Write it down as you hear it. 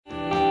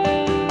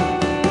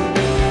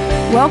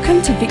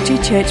Welcome to Victory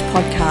Church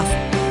Podcast.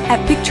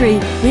 At Victory,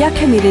 we are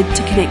committed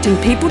to connecting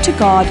people to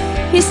God,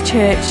 His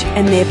church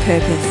and their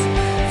purpose.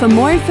 For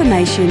more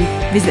information,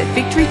 visit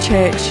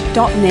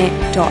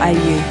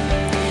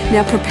victorychurch.net.au.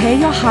 Now prepare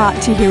your heart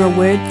to hear a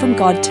word from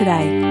God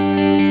today.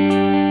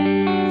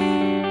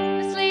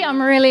 Honestly,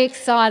 I'm really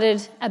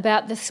excited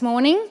about this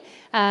morning,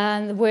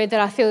 the word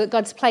that I feel that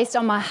God's placed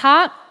on my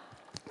heart.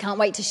 Can't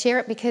wait to share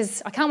it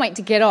because I can't wait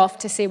to get off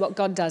to see what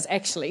God does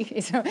actually,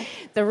 is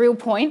the real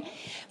point.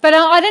 But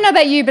I don't know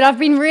about you, but I've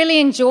been really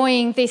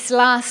enjoying this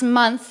last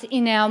month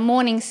in our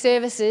morning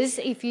services.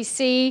 If you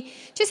see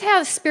just how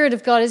the Spirit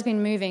of God has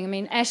been moving. I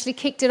mean, Ashley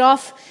kicked it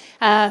off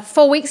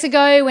 4 weeks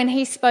ago when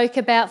he spoke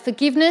about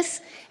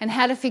forgiveness and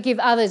how to forgive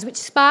others, which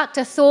sparked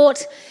a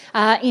thought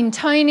in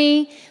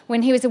Tony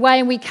when he was away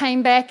and we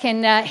came back,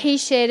 and he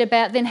shared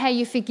about then how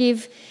you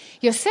forgive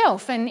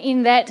yourself. And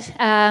in that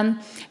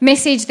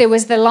message there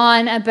was the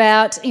line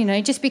about,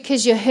 just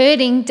because you're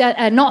hurting,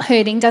 not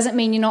hurting doesn't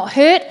mean you're not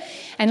hurt.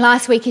 And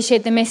last week he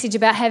shared the message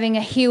about having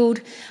a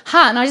healed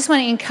heart. And I just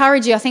want to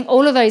encourage you, I think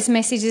all of those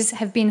messages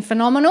have been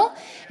phenomenal.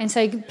 And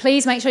so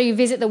please make sure you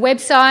visit the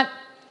website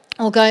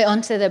or go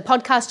onto the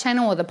podcast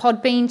channel or the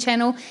Podbean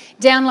channel,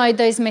 download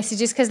those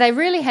messages because they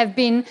really have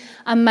been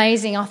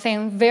amazing. I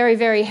found very,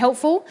 very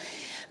helpful.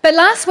 But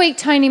last week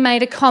Tony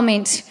made a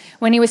comment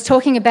when he was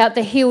talking about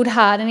the healed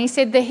heart, and he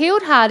said the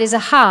healed heart is a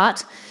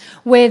heart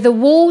where the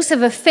walls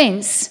of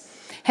offence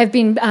have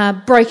been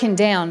broken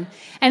down.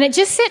 And it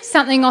just set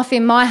something off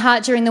in my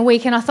heart during the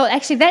week, and I thought,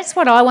 actually, that's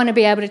what I want to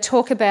be able to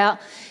talk about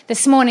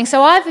this morning.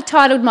 So I've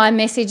titled my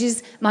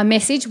message,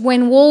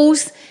 When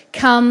Walls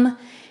Come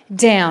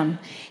Down.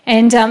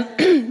 And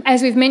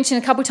as we've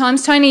mentioned a couple of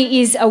times, Tony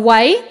is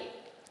away.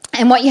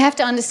 And what you have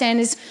to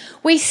understand is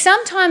we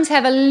sometimes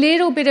have a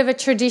little bit of a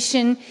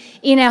tradition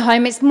in our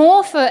home. It's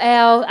more for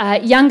our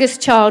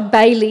youngest child,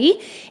 Bailey,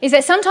 is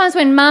that sometimes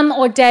when mum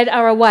or dad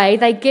are away,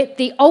 they get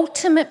the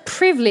ultimate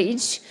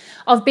privilege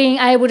of being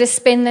able to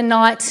spend the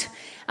night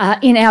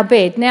in our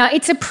bed. Now,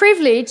 it's a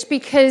privilege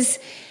because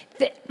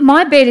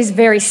my bed is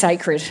very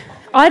sacred.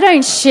 I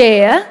don't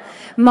share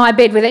my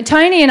bed with it.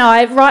 Tony and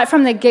I, right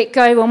from the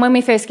get-go, when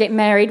we first get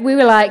married, we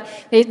were like,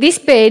 this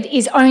bed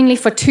is only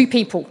for two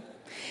people.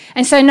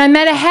 And so no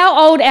matter how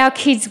old our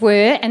kids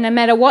were and no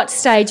matter what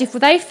stage, if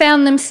they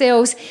found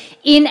themselves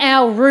in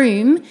our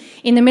room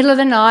in the middle of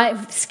the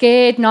night,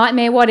 scared,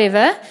 nightmare,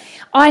 whatever,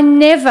 I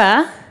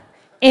never,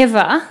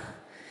 ever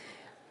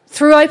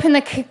threw open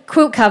the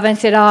quilt cover and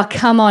said,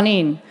 come on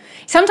in.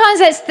 Sometimes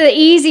that's the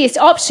easiest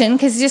option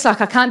because it's just like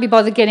I can't be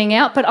bothered getting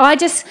out, but I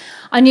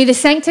knew the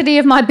sanctity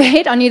of my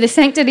bed, I knew the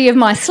sanctity of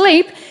my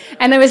sleep,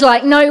 and it was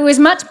like, no, it was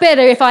much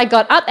better if I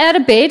got up out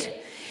of bed,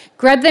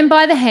 grabbed them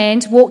by the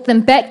hand, walked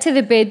them back to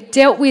the bed,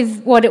 dealt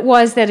with what it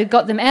was that had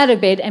got them out of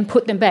bed and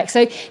put them back.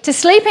 So to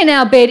sleep in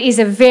our bed is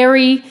a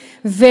very,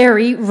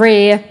 very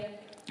rare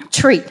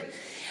treat.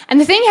 And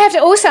the thing you have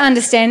to also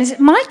understand is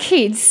my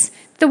kids,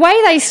 the way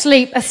they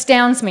sleep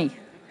astounds me.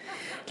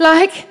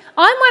 Like,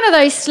 I'm one of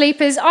those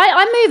sleepers,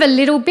 I move a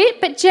little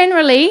bit, but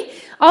generally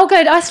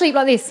I sleep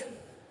like this.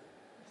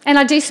 And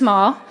I do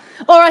smile.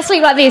 Or I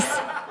sleep like this.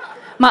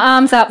 My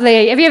arm's up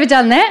there. Have you ever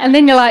done that? And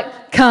then you're like,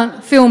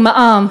 can't feel my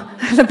arm.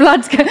 The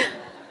blood's going.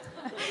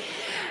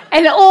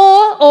 And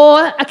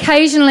or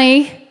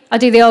occasionally I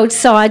do the old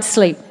side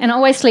sleep. And I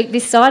always sleep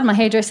this side. My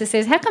hairdresser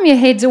says, how come your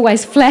head's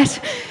always flat?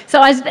 So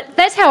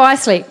that's how I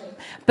sleep.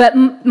 But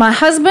my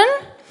husband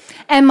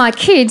and my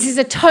kids is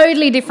a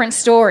totally different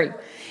story.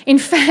 In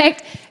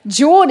fact,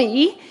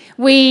 Geordie,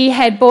 we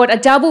had bought a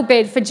double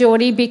bed for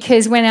Geordie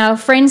because when our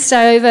friends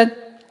stay over,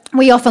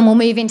 we often will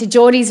move into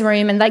Geordie's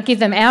room and they give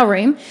them our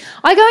room.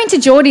 I go into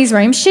Geordie's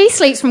room, she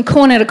sleeps from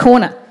corner to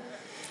corner.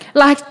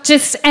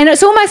 And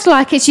it's almost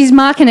like she's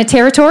marking a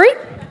territory.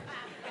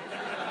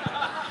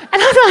 And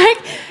I'm like,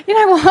 you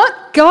know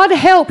what? God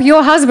help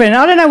your husband.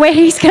 I don't know where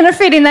he's going to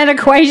fit in that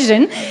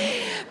equation.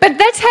 But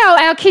that's how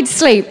our kids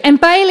sleep. And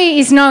Bailey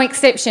is no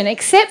exception,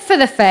 except for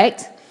the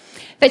fact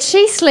that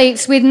she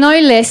sleeps with no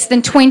less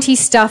than 20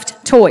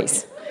 stuffed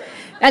toys.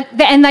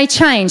 And they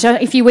change.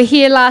 If you were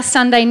here last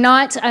Sunday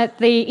night at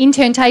the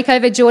intern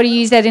takeover, Geordie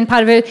used that in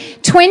part of her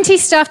 20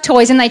 stuffed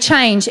toys, and they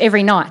change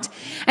every night.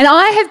 And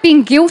I have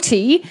been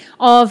guilty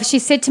of, she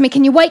said to me,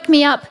 can you wake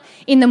me up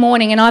in the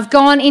morning? And I've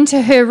gone into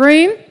her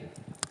room,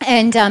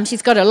 and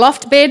she's got a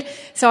loft bed,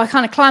 so I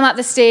kind of climb up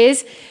the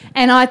stairs,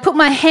 and I put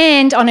my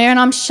hand on her, and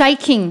I'm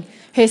shaking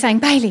her saying,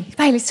 Bailey,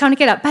 it's time to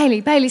get up.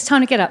 Bailey, it's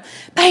time to get up.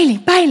 Bailey,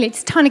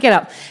 it's time to get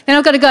up. Then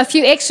I've got to go a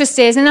few extra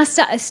stairs and I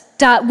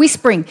start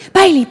whispering,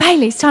 Bailey,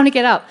 it's time to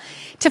get up.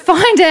 To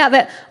find out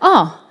that,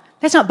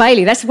 that's not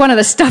Bailey, that's one of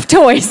the stuffed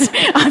toys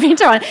I've been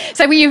trying.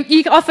 So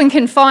you often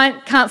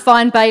can't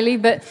find Bailey.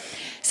 But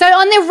so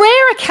on the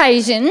rare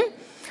occasion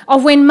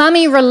of when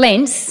Mummy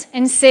relents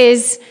and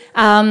says,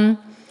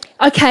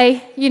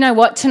 okay, you know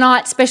what,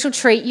 tonight, special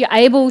treat, you're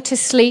able to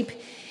sleep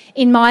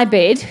in my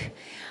bed,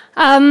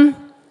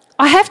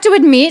 I have to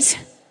admit,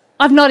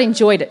 I've not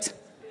enjoyed it.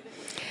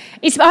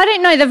 I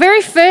don't know, the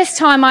very first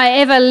time I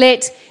ever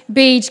let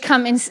Beej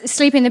come and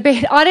sleep in the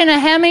bed. I don't know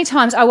how many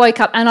times I woke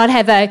up and I'd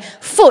have a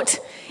foot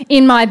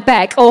in my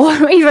back,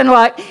 or even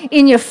like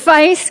in your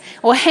face,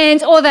 or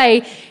hands, or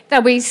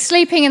they'll be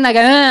sleeping and they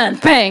go,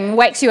 bang,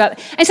 wakes you up.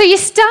 And so you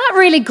start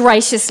really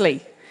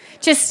graciously.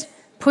 Just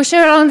push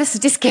her on this,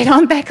 just get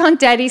on back on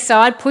Daddy's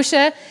side, push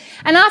her.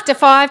 And after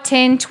 5,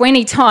 10,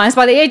 20 times,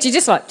 by the edge, you're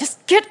just like,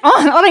 just get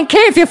on. I don't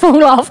care if you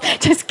fall off,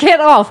 just get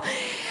off.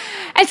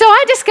 And so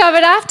I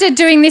discovered after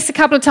doing this a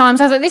couple of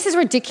times, I was like, this is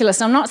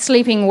ridiculous. I'm not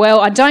sleeping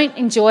well. I don't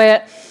enjoy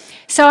it.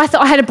 So I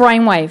thought I had a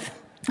brainwave.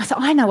 I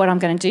thought, I know what I'm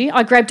going to do.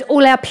 I grabbed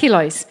all our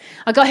pillows.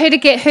 I got her to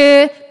get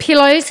her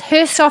pillows,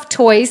 her soft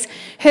toys,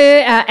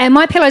 and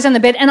my pillows on the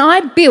bed, and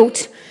I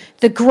built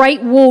the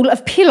great wall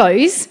of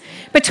pillows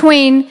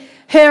between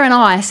her and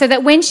I, so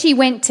that when she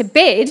went to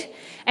bed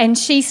and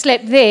she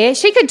slept there,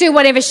 she could do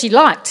whatever she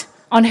liked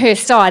on her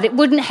side. It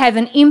wouldn't have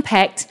an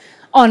impact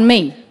on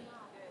me.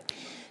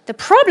 The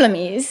problem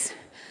is,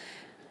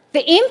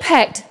 the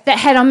impact that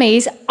had on me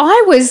is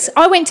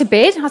I went to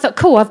bed, I thought,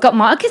 cool, I've got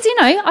because,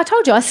 I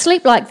told you I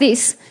sleep like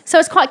this, so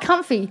it's quite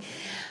comfy.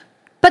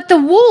 But the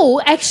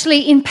wall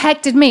actually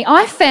impacted me.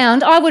 I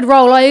found I would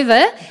roll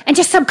over and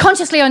just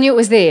subconsciously I knew it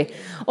was there,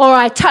 or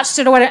I touched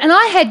it or whatever, and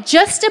I had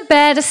just as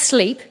bad a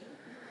sleep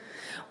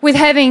with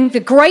having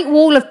the great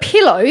wall of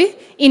pillow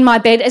in my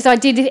bed as I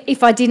did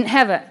if I didn't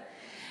have it.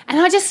 And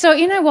I just thought,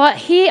 you know what,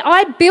 here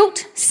I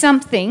built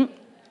something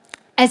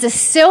as a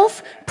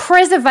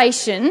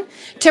self-preservation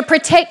to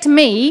protect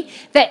me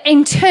that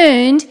in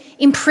turn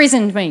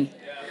imprisoned me.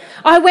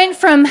 I went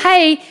from,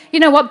 hey, you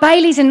know what,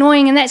 Bailey's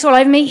annoying and that's all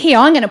over me. Here,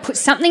 I'm going to put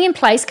something in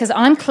place because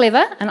I'm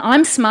clever and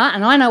I'm smart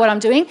and I know what I'm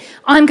doing.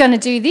 I'm going to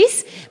do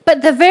this.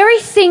 But the very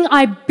thing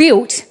I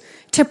built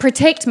to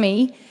protect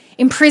me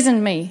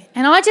imprisoned me.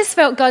 And I just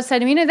felt God say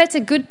to me, that's a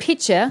good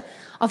picture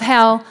of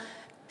how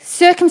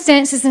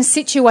circumstances and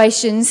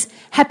situations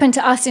happen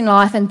to us in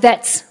life, and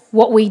that's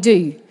what we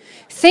do.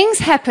 Things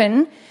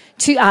happen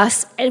to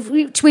us,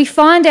 we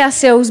find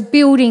ourselves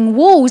building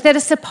walls that are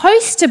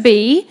supposed to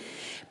be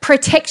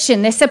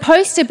protection. They're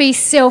supposed to be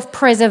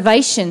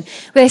self-preservation.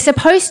 They're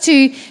supposed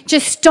to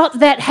just stop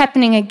that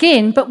happening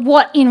again. But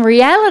what in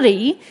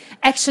reality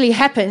actually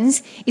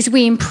happens is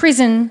we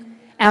imprison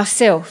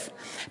ourselves.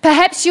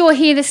 Perhaps you're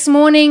here this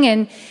morning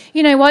and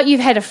you know what,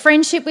 you've had a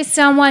friendship with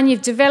someone,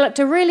 you've developed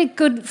a really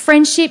good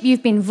friendship,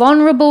 you've been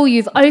vulnerable,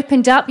 you've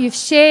opened up, you've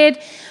shared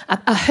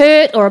a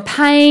hurt or a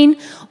pain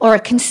or a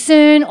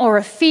concern or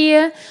a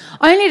fear,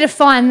 only to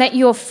find that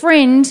your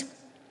friend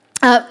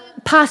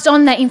passed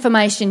on that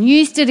information,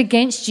 used it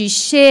against you,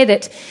 shared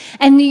it.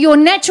 And your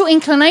natural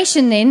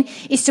inclination then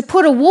is to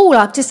put a wall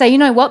up to say, you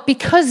know what,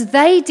 because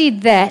they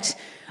did that,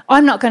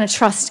 I'm not going to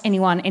trust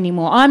anyone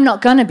anymore. I'm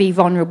not going to be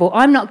vulnerable.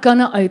 I'm not going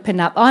to open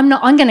up. I'm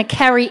going to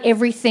carry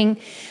everything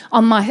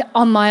on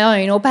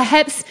my own. Or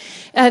perhaps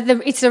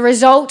it's a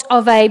result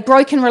of a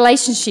broken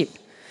relationship.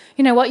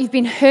 You know what, you've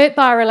been hurt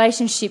by a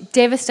relationship,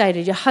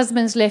 devastated. Your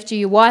husband's left you,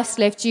 your wife's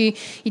left you,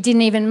 you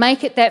didn't even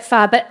make it that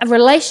far, but a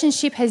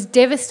relationship has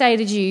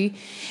devastated you,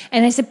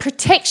 and it's a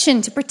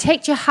protection to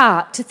protect your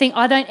heart, to think,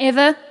 I don't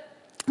ever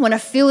want to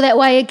feel that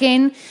way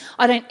again.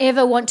 I don't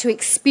ever want to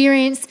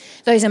experience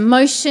those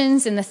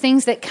emotions and the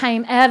things that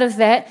came out of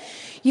that.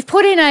 You've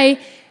put in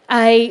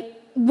a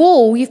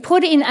wall, you've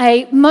put in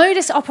a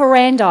modus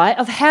operandi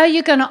of how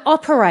you're going to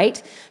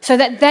operate so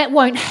that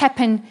won't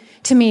happen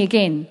to me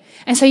again.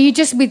 And so you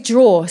just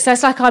withdraw. So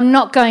it's like, I'm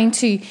not going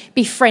to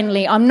be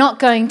friendly. I'm not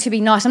going to be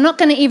nice. I'm not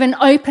going to even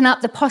open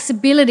up the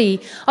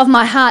possibility of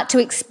my heart to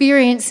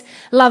experience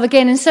love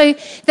again. And so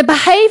the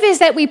behaviours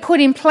that we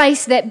put in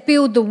place that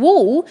build the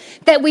wall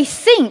that we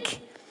think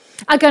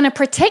are going to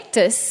protect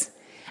us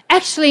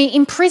actually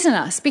imprison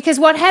us. Because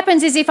what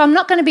happens is, if I'm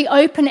not going to be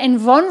open and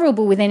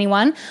vulnerable with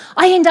anyone,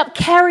 I end up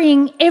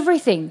carrying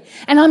everything.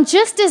 And I'm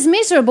just as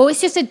miserable,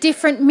 it's just a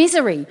different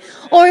misery.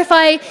 Or if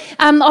I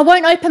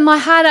won't open my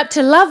heart up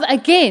to love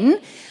again,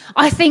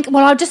 I think,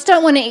 well, I just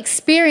don't want to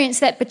experience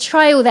that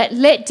betrayal, that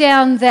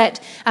letdown, that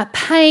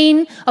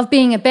pain of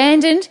being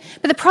abandoned.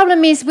 But the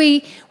problem is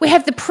we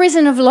have the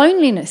prison of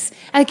loneliness.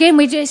 Again,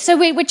 we're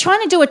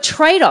trying to do a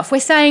trade-off. We're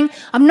saying,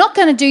 I'm not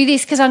going to do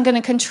this because I'm going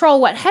to control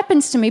what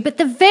happens to me. But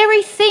the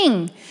very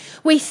thing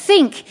we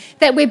think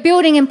that we're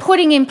building and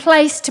putting in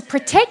place to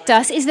protect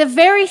us is the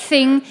very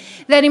thing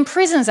that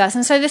imprisons us.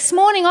 And so this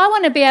morning I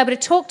want to be able to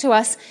talk to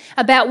us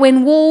about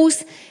when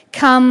walls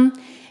come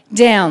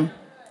down.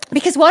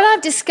 Because what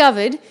I've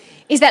discovered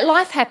is that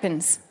life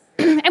happens.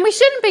 And we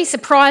shouldn't be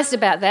surprised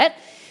about that.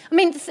 I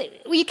mean,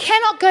 you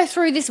cannot go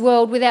through this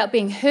world without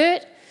being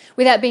hurt,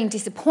 without being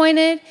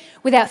disappointed,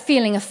 without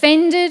feeling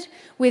offended,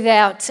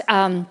 without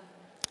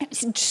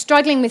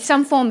struggling with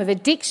some form of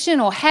addiction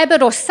or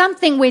habit or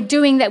something we're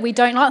doing that we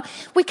don't like.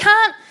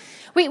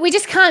 We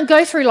just can't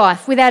go through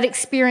life without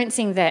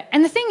experiencing that.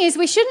 And the thing is,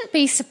 we shouldn't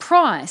be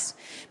surprised,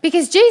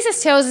 because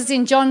Jesus tells us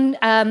in John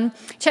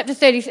chapter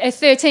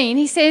 13,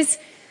 he says,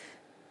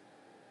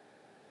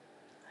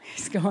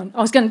 it's gone.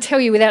 I was going to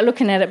tell you without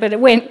looking at it, but it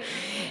went.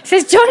 It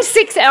says John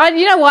 6,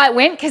 you know why it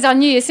went? Because I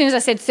knew as soon as I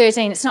said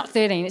 13, it's not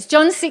 13. It's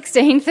John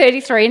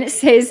 16:33, and it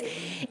says,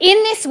 in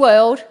this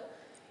world,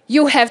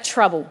 you'll have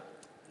trouble.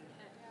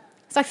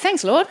 It's like,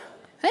 thanks, Lord.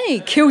 Hey,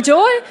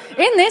 killjoy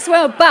in this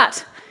world.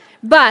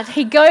 But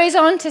he goes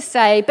on to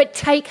say, but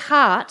take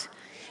heart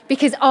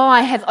because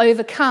I have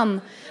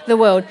overcome the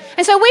world.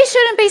 And so we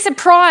shouldn't be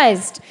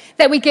surprised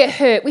that we get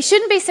hurt. We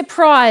shouldn't be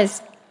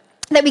surprised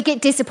that we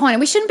get disappointed.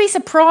 We shouldn't be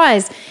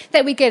surprised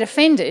that we get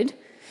offended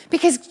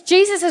because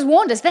Jesus has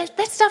warned us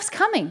that stuff's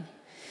coming.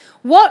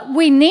 What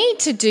we need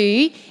to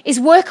do is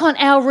work on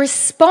our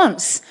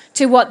response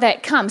to what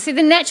that comes. See,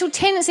 the natural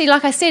tendency,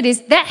 like I said,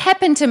 is that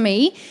happened to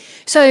me.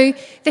 So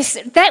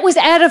that was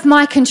out of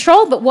my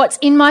control, but what's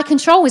in my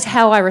control is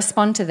how I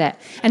respond to that.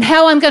 And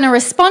how I'm going to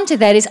respond to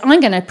that is I'm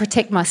going to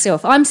protect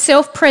myself. I'm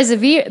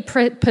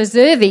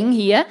self-preserving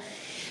here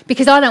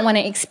because I don't want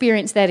to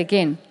experience that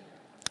again.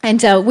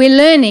 And we're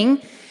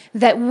learning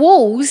that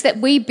walls that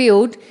we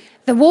build,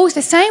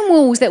 the same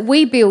walls that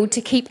we build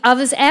to keep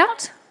others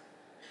out,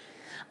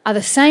 are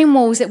the same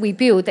walls that we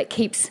build that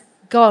keeps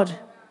God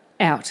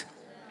out.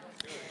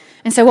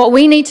 And so what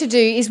we need to do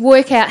is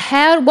work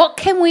out what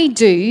can we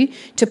do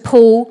to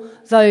pull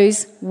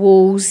those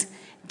walls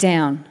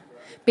down?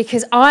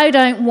 Because I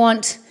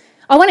want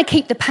to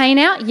keep the pain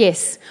out,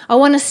 yes. I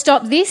want to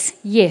stop this,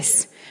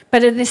 yes.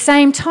 But at the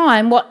same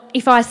time,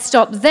 if I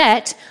stop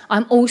that,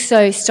 I'm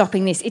also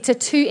stopping this. It's a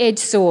two-edged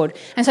sword.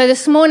 And so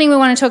this morning we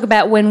want to talk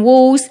about when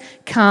walls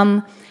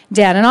come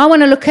down. And I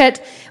want to look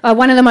at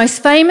one of the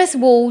most famous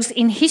walls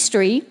in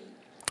history.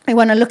 I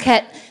want to look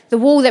at the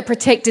wall that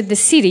protected the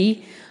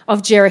city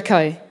of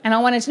Jericho. And I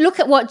wanted to look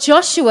at what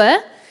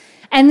Joshua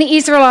and the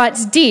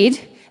Israelites did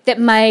that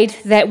made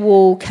that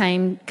wall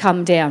come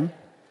down.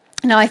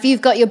 Now, if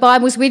you've got your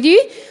Bibles with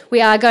you,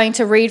 we are going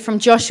to read from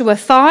Joshua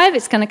 5.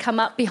 It's going to come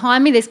up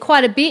behind me. There's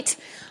quite a bit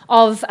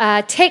of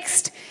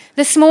text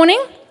this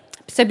morning.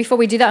 So before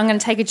we do that, I'm going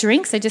to take a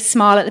drink. So just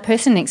smile at the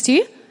person next to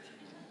you.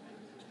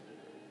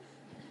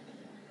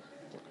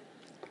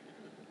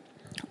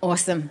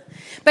 Awesome.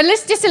 But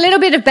just a little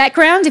bit of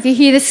background. If you're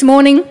here this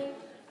morning,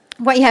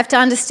 what you have to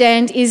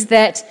understand is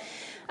that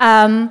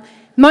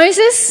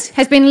Moses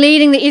has been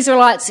leading the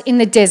Israelites in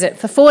the desert.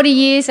 For 40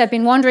 years, they've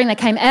been wandering. They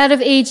came out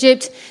of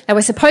Egypt. They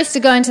were supposed to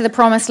go into the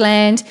promised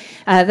land.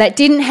 That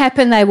didn't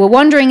happen. They were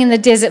wandering in the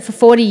desert for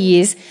 40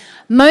 years.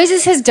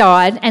 Moses has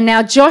died, and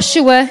now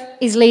Joshua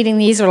is leading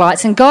the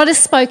Israelites. And God has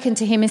spoken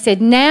to him and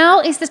said,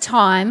 now is the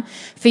time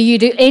for you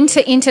to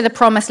enter into the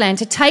promised land,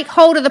 to take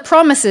hold of the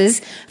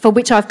promises for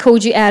which I've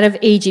called you out of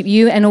Egypt,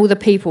 you and all the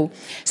people.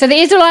 So the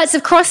Israelites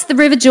have crossed the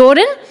River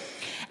Jordan.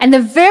 And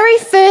the very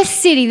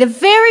first city, the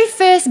very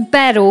first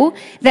battle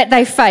that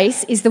they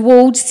face is the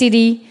walled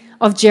city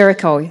of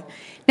Jericho.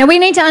 Now we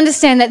need to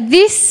understand that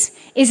this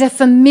is a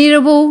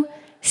formidable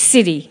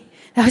city.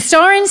 The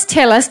historians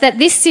tell us that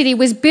this city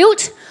was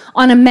built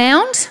on a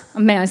mound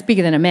is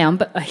bigger than a mound,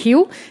 but a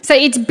hill. So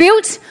it's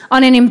built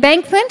on an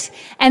embankment.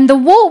 And the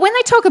wall, when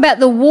they talk about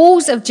the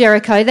walls of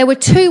Jericho, there were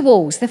two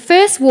walls. The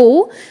first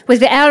wall,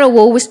 the outer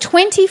wall, was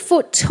 20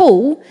 foot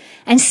tall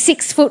and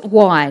 6 foot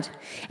wide.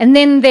 And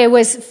then there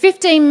was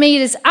 15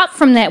 metres up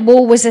from that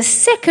wall was a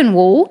second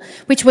wall,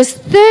 which was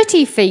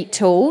 30 feet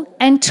tall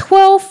and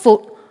 12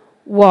 foot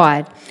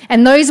wide.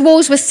 And those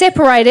walls were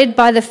separated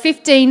by the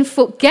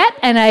 15-foot gap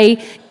and a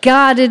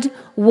guarded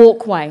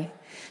walkway.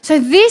 So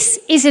this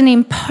is an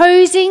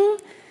imposing,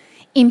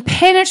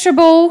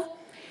 impenetrable,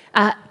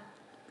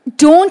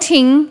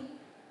 daunting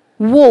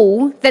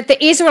wall that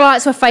the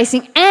Israelites were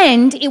facing,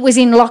 and it was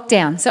in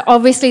lockdown. So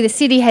obviously the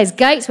city has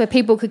gates where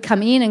people could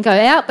come in and go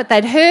out, but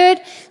they'd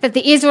heard that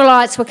the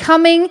Israelites were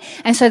coming,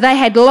 and so they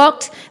had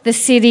locked the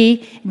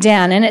city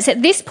down. And it's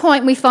at this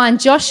point we find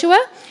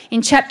Joshua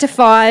in chapter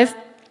 5.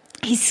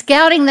 He's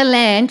scouting the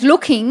land,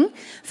 looking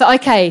for,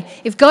 okay,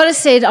 if God has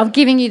said, I'm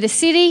giving you the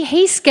city,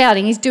 he's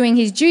scouting, he's doing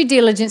his due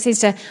diligence. He's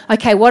saying,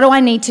 okay, what do I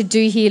need to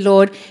do here,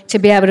 Lord, to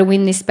be able to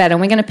win this battle?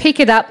 And we're going to pick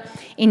it up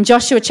in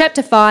Joshua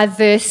chapter 5,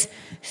 verse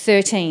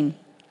 13.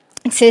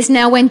 It says,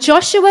 now when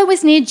Joshua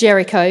was near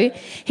Jericho,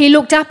 he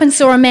looked up and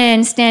saw a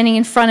man standing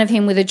in front of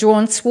him with a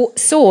drawn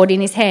sword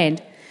in his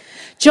hand.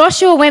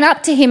 Joshua went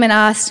up to him and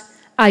asked,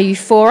 are you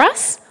for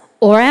us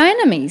or our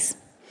enemies?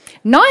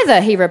 Neither,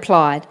 he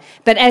replied,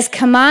 but as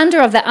commander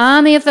of the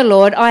army of the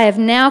Lord, I have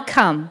now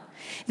come.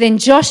 Then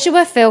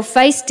Joshua fell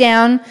face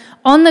down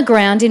on the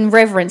ground in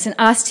reverence and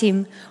asked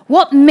him,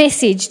 what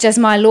message does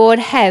my Lord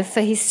have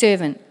for his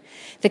servant?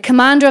 The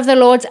commander of the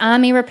Lord's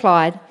army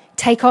replied,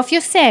 take off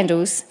your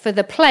sandals, for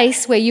the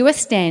place where you are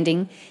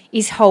standing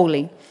is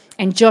holy.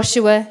 And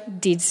Joshua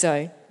did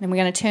so. Then we're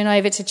going to turn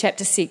over to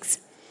chapter 6.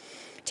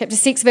 Chapter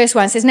 6, verse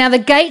 1 says, now the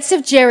gates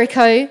of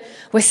Jericho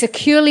were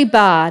securely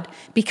barred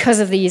because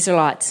of the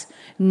Israelites.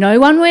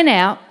 No one went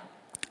out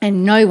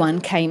and no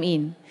one came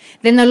in.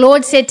 Then the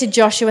Lord said to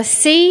Joshua,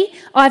 see,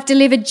 I've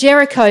delivered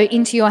Jericho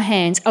into your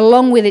hands,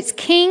 along with its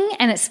king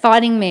and its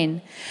fighting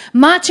men.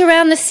 March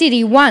around the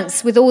city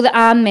once with all the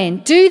armed men.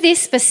 Do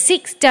this for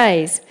 6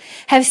 days.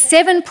 Have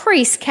 7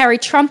 priests carry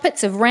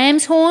trumpets of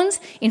ram's horns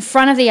in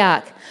front of the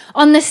ark.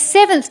 On the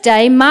seventh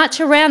day, march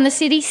around the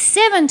city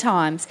 7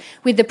 times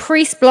with the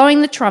priests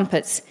blowing the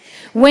trumpets.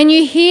 When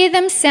you hear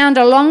them sound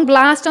a long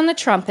blast on the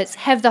trumpets,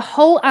 have the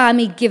whole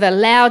army give a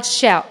loud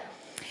shout.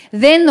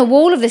 Then the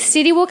wall of the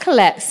city will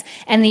collapse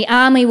and the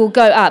army will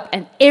go up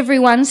and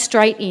everyone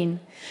straight in.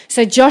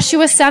 So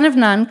Joshua, son of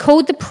Nun,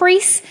 called the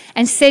priests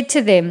and said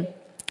to them,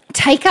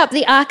 take up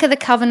the Ark of the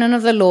Covenant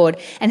of the Lord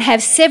and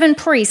have 7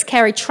 priests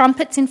carry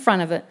trumpets in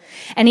front of it.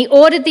 And he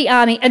ordered the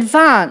army,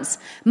 advance,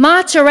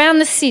 march around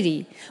the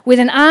city, with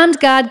an armed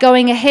guard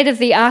going ahead of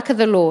the Ark of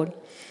the Lord.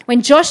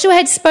 When Joshua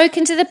had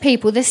spoken to the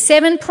people, the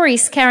 7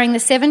 priests carrying the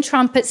 7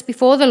 trumpets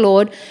before the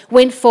Lord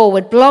went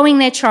forward, blowing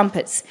their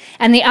trumpets,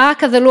 and the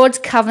Ark of the Lord's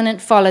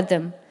covenant followed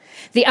them.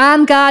 The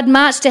armed guard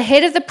marched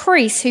ahead of the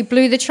priests who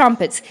blew the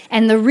trumpets,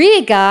 and the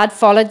rear guard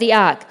followed the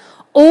ark.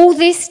 All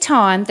this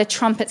time the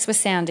trumpets were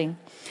sounding.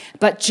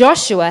 But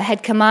Joshua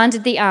had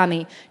commanded the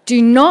army,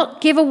 do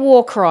not give a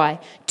war cry,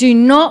 do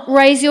not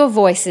raise your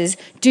voices,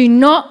 do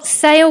not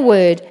say a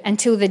word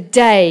until the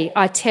day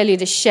I tell you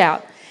to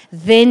shout,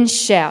 then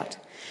shout.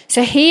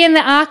 So he had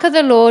the Ark of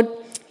the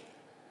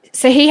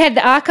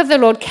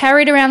Lord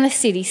carried around the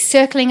city,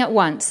 circling at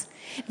once.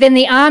 Then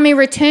the army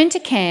returned to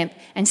camp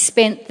and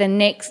spent the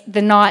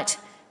night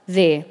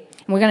there.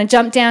 And we're going to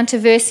jump down to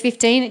verse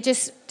 15. It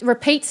just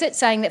repeats it,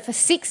 saying that for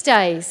 6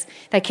 days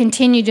they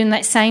continued in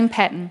that same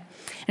pattern.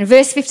 And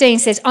verse 15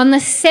 says, on the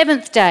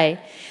 7th day,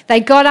 they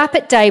got up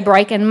at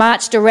daybreak and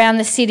marched around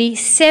the city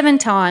 7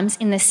 times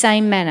in the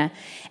same manner,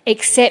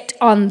 except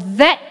on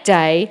that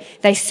day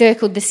they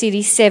circled the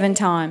city 7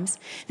 times.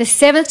 The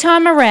 7th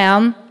time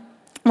around,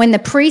 when the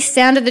priest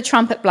sounded the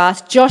trumpet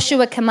blast,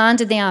 Joshua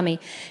commanded the army,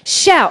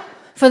 shout,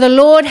 for the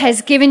Lord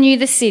has given you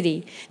the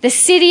city. The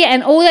city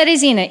and all that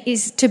is in it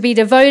is to be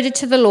devoted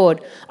to the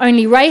Lord.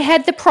 Only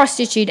Rahab the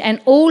prostitute and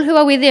all who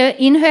are with her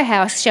in her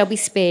house shall be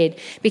spared,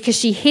 because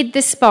she hid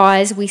the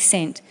spies we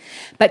sent.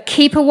 But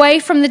keep away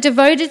from the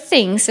devoted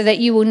things so that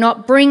you will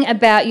not bring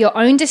about your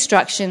own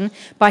destruction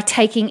by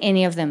taking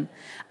any of them.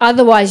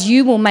 Otherwise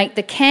you will make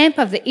the camp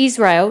of the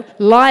Israel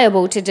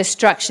liable to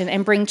destruction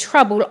and bring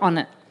trouble on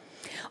it.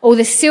 All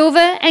the silver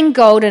and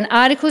gold and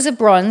articles of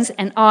bronze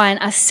and iron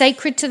are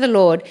sacred to the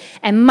Lord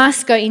and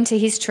must go into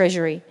his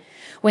treasury.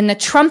 When the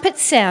trumpet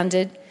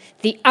sounded,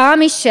 the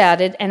army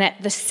shouted, and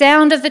at the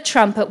sound of the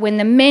trumpet, when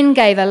the men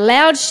gave a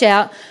loud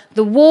shout,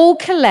 the wall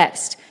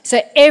collapsed,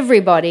 so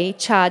everybody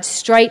charged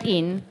straight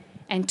in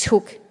and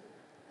took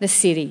the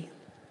city.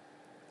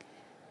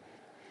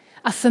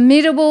 A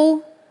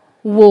formidable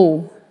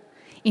wall,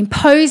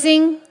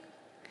 imposing,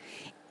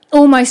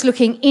 almost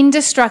looking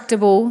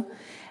indestructible,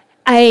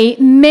 a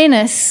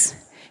menace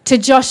to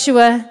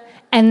Joshua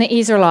and the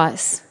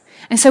Israelites.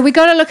 And so we've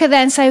got to look at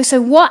that and say,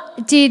 so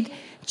what did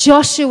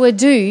Joshua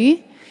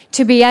do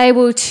to be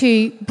able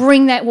to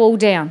bring that wall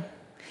down?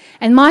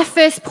 And my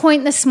first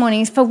point this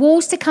morning is, for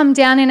walls to come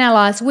down in our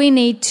lives, we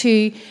need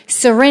to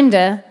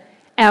surrender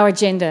our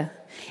agenda.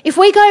 If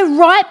we go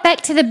right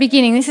back to the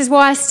beginning, this is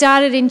why I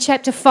started in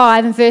chapter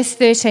 5 and verse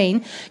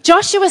 13.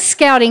 Joshua's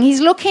scouting. He's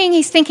looking,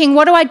 he's thinking,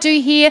 what do I do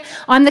here?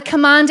 I'm the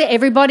commander.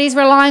 Everybody's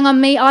relying on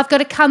me. I've got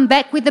to come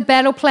back with the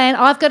battle plan.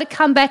 I've got to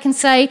come back and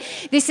say,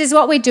 this is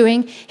what we're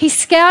doing. He's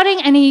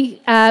scouting and he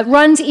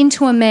runs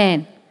into a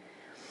man.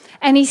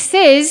 And he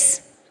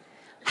says,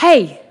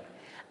 hey,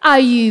 are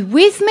you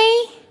with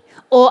me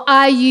or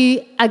are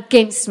you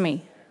against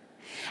me?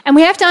 And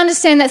we have to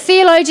understand that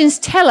theologians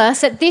tell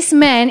us that this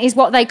man is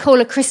what they call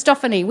a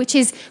Christophany, which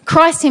is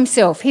Christ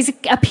himself. He's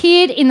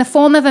appeared in the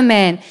form of a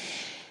man.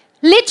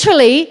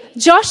 Literally,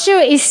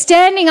 Joshua is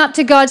standing up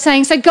to God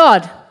saying, so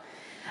God,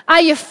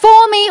 are you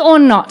for me or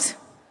not?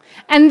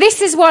 And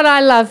this is what I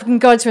love in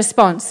God's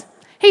response.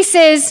 He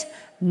says,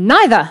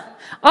 neither.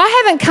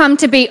 I haven't come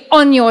to be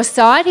on your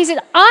side. He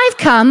said, I've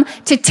come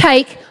to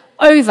take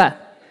over.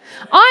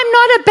 I'm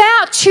not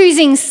about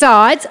choosing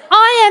sides.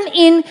 I am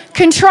in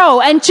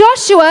control. And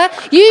Joshua,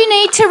 you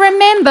need to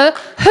remember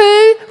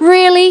who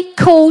really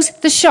calls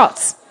the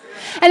shots.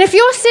 And if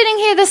you're sitting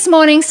here this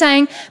morning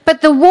saying,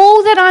 but the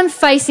wall that I'm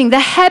facing, the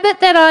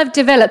habit that I've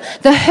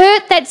developed, the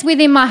hurt that's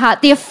within my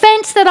heart, the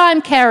offense that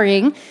I'm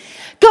carrying,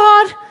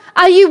 God,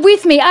 are you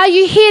with me? Are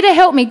you here to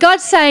help me?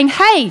 God's saying,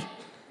 hey,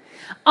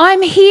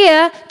 I'm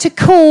here to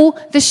call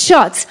the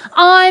shots.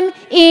 I'm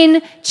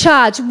in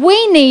charge.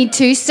 We need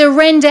to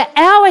surrender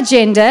our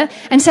agenda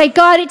and say,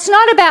 God, it's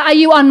not about, are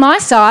you on my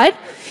side?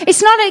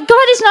 It's not,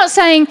 God is not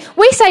saying,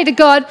 we say to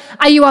God,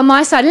 are you on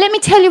my side? Let me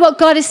tell you what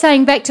God is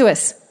saying back to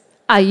us.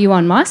 Are you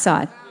on my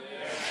side?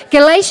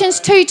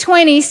 Galatians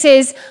 2:20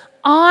 says,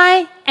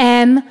 I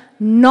am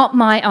not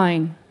my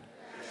own.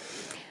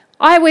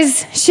 I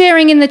was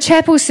sharing in the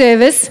chapel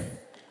service,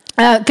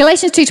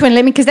 Galatians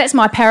 2:20, because that's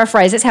my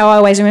paraphrase, that's how I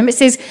always remember. It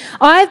says,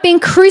 I've been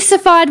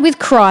crucified with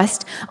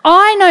Christ.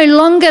 I no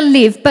longer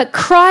live, but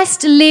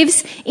Christ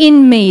lives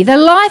in me. The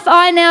life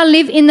I now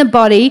live in the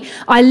body,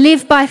 I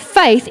live by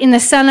faith in the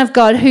Son of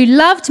God who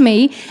loved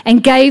me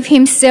and gave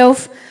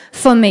himself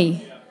for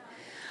me.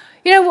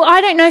 You know, I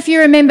don't know if you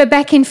remember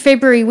back in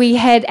February we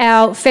had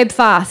our Feb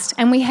fast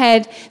and we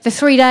had the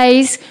 3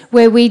 days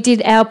where we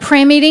did our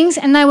prayer meetings,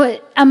 and they were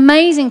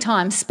amazing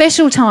times,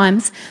 special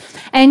times.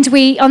 And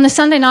on the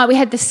Sunday night we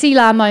had the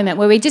Selah moment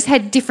where we just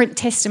had different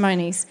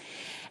testimonies.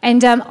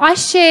 And I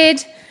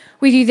shared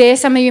with you there,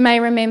 some of you may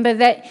remember,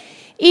 that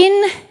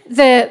in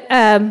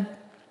the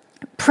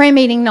prayer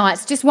meeting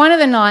nights, just one of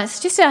the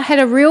nights, I had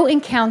a real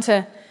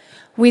encounter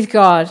with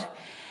God.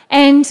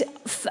 And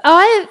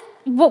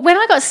when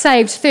I got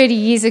saved 30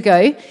 years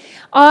ago,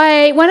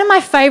 one of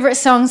my favourite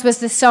songs was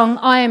the song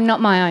I Am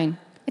Not My Own.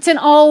 It's an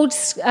old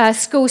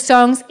school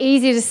song, it's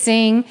easy to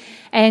sing,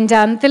 and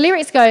the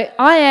lyrics go,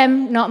 I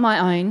am not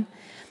my own.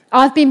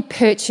 I've been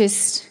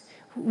purchased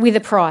with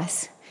a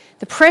price.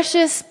 The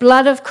precious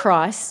blood of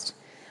Christ,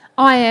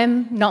 I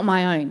am not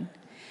my own.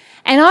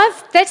 And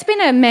that's been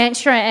a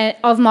mantra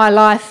of my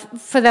life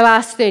for the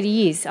last 30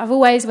 years. I've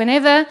always,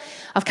 whenever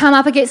I've come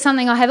up against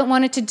something I haven't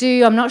wanted to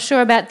do, I'm not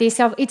sure about this,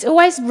 it's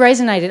always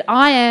resonated.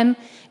 I am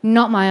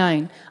not my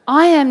own.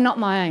 I am not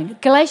my own.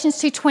 Galatians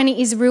 2:20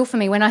 is real for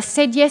me. When I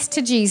said yes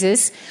to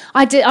Jesus,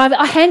 I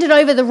handed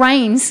over the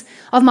reins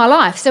of my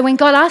life. So when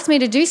God asked me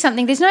to do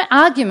something, there's no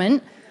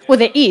argument. Well,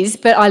 there is,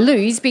 but I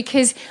lose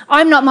because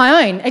I'm not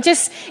my own. It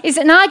just is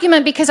an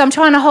argument because I'm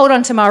trying to hold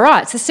on to my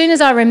rights. As soon as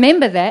I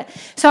remember that,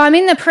 so I'm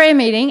in the prayer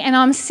meeting and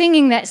I'm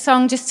singing that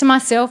song just to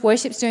myself,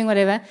 worship's doing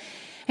whatever,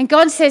 and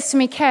God says to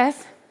me,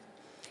 Kath,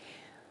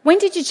 when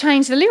did you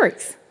change the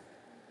lyrics?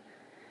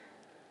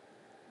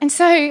 And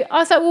so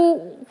I thought,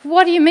 well,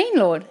 what do you mean,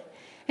 Lord?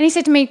 And he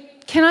said to me,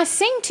 can I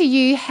sing to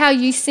you how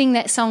you sing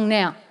that song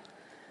now?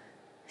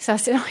 So I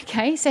said,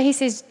 okay. So he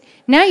says,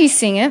 now you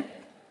sing it.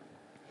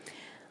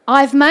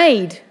 I've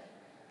made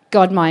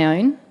God my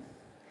own.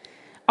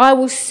 I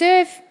will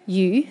serve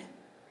you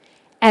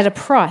at a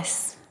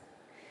price.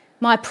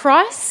 My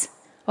price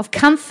of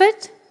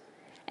comfort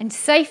and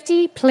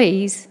safety,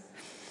 please.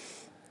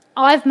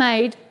 I've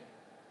made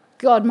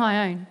God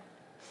my own.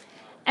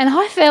 And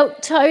I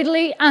felt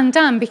totally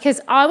undone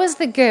because I was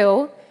the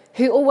girl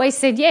who always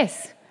said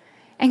yes.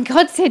 And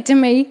God said to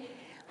me,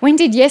 when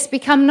did yes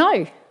become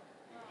no?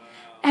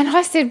 And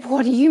I said,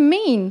 what do you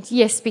mean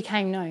yes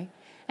became no?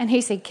 And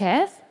he said,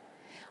 Kath,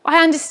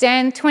 I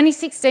understand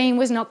 2016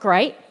 was not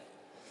great.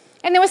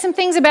 And there were some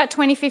things about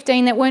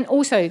 2015 that weren't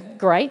also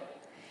great.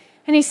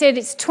 And he said,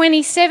 it's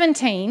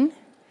 2017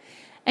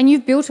 and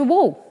you've built a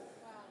wall.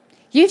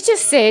 You've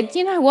just said,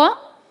 you know what?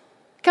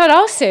 God,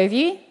 I'll serve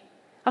you.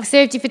 I've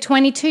served you for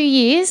 22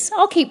 years.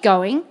 I'll keep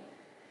going.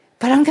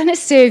 But I'm going to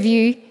serve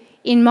you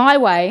in my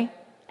way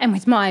and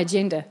with my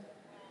agenda.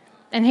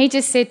 And he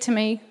just said to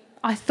me,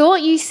 I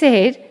thought you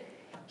said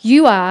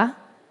you are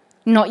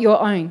not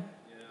your own.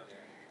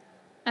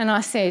 And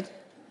I said,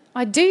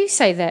 I do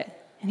say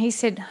that. And he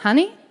said,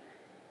 honey,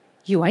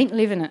 you ain't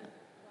living it.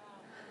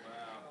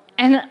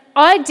 And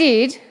I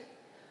did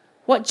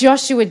what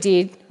Joshua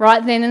did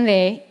right then and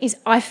there, is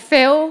I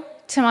fell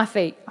to my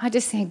feet. I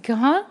just said,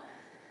 God,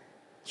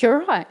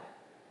 you're right.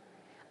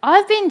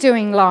 I've been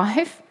doing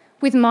life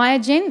with my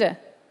agenda.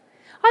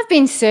 I've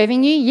been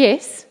serving you,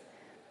 yes,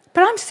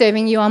 but I'm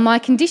serving you on my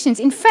conditions.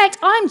 In fact,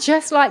 I'm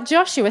just like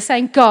Joshua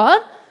saying,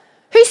 God,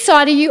 whose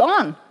side are you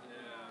on?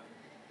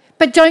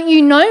 But don't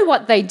you know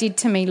what they did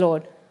to me,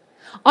 Lord?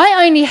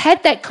 I only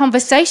had that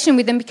conversation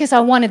with them because I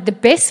wanted the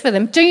best for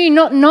them. Do you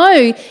not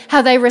know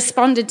how they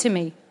responded to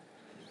me?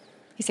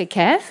 He said,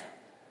 Kath,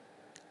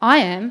 I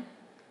am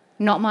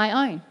not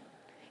my own.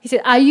 He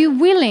said, are you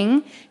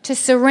willing to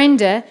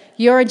surrender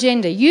your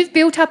agenda? You've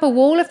built up a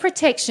wall of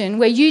protection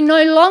where you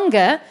no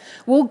longer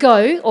will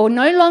go or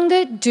no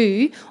longer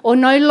do or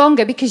no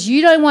longer because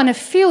you don't want to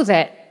feel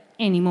that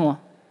anymore.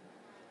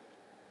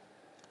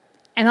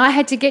 And I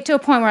had to get to a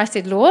point where I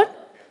said, Lord,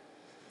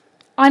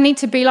 I need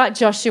to be like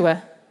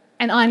Joshua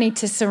and I need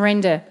to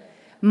surrender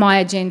my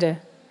agenda.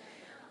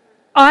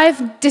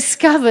 I've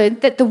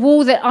discovered that the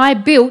wall that I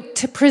built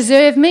to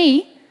preserve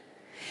me,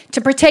 to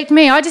protect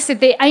me, I just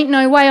said, there ain't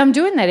no way I'm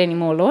doing that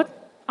anymore, Lord.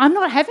 I'm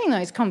not having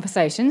those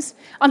conversations.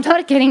 I'm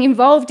not getting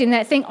involved in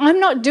that thing. I'm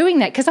not doing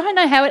that because I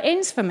know how it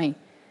ends for me.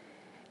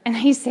 And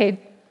he said,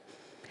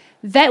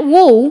 that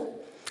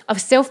wall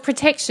of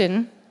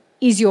self-protection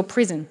is your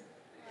prison.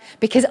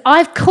 Because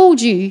I've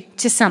called you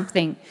to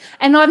something.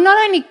 And I've not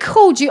only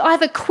called you,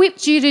 I've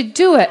equipped you to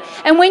do it.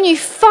 And when you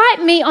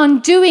fight me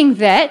on doing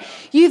that,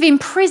 you've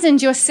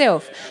imprisoned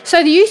yourself. So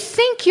you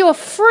think you're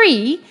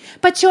free,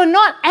 but you're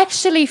not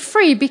actually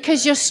free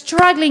because you're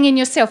struggling in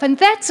yourself. And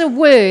that's a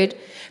word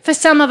for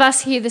some of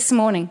us here this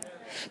morning.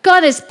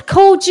 God has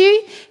called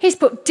you. He's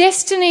put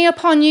destiny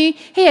upon you.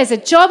 He has a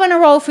job and a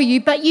role for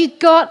you, but you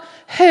got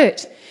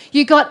hurt.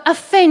 You got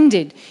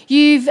offended.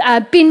 You've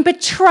been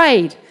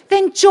betrayed.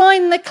 Then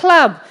join the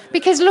club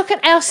because look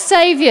at our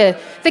Saviour,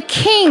 the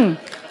King.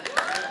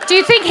 Do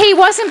you think he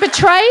wasn't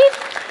betrayed?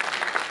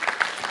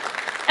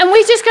 And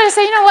we just got to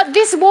say, you know what,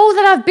 this wall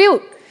that I've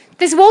built,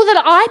 this wall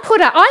that I put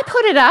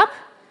it up.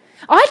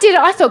 I did it.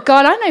 I thought,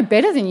 God, I know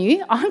better than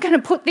you. I'm going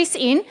to put this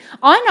in.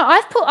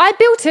 I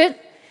built it.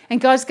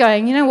 And God's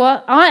going, you know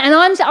what?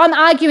 I'm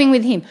arguing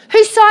with him.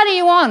 Whose side are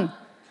you on?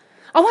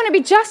 I want to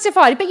be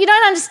justified. But you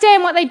don't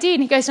understand what they did.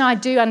 And he goes, no, I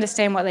do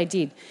understand what they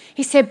did.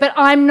 He said, but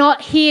I'm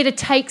not here to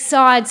take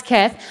sides,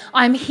 Kath.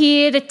 I'm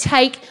here to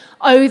take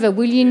over.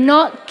 Will you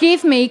not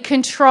give me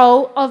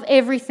control of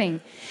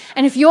everything?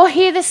 And if you're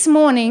here this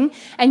morning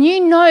and you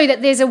know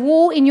that there's a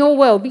wall in your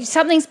world,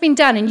 something's been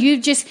done and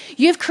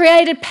you've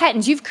created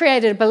patterns, you've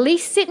created a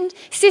belief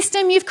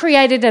system, you've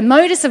created a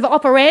modus of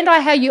operandi,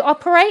 how you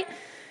operate,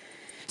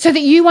 so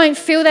that you won't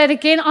feel that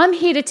again, I'm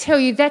here to tell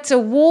you that's a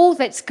wall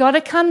that's got to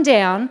come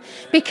down,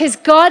 because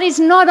God is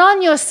not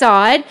on your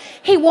side.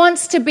 He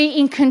wants to be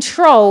in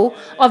control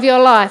of your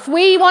life.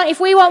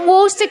 If we want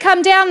walls to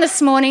come down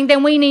this morning,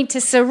 then we need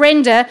to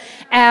surrender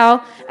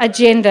our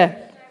agenda.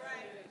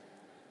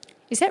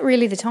 Is that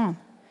really the time?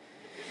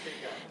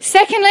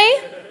 Secondly,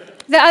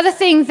 the other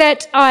thing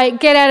that I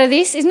get out of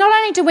this is not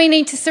only do we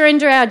need to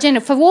surrender our agenda,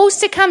 for walls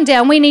to come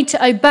down, we need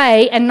to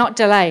obey and not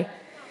delay.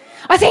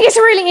 I think it's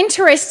really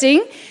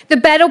interesting, the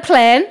battle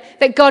plan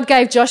that God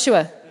gave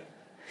Joshua.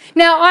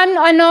 Now,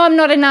 I know I'm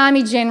not an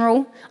army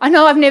general. I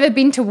know I've never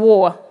been to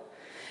war.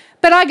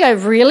 But I go,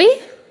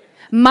 really?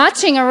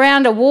 Marching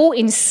around a wall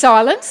in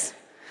silence?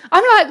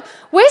 I'm like,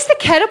 where's the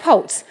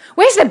catapults?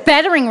 Where's the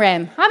battering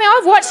ram? I mean,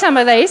 I've watched some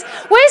of these.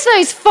 Where's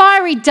those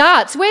fiery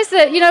darts? Where's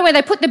where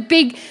they put the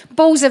big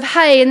balls of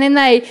hay and then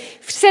they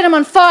set them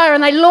on fire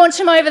and they launch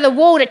them over the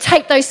wall to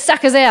take those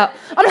suckers out?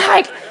 I'm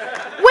like,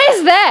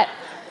 where's that?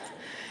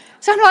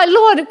 So I'm like,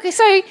 Lord,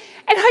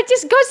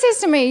 God says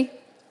to me,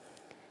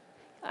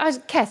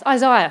 Kath,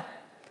 Isaiah,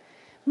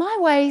 my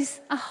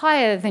ways are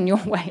higher than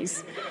your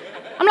ways.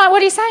 I'm like,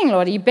 what are you saying,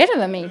 Lord? Are you better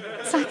than me?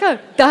 It's like, oh,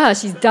 duh,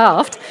 she's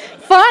daft.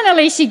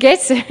 Finally, she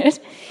gets it.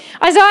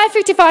 Isaiah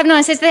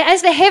 55:9 says that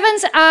as the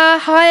heavens are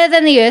higher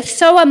than the earth,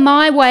 so are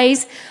my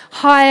ways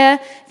higher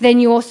than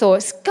your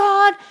thoughts.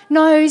 God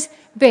knows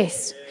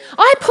best.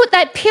 I put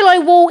that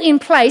pillow wall in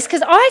place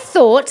because I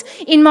thought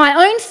in my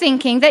own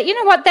thinking that, you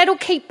know what, that'll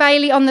keep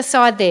Bailey on the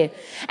side there.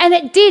 And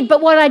it did,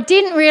 but what I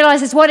didn't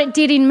realise is what it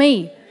did in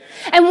me.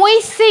 And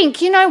we think,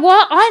 you know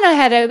what, I know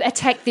how to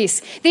attack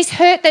this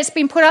hurt that's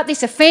been put up,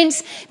 this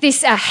offence,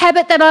 this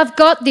habit that I've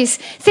got, this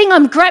thing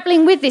I'm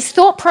grappling with, this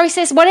thought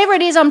process, whatever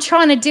it is I'm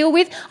trying to deal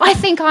with, I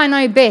think I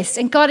know best.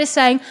 And God is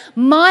saying,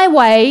 my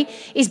way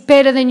is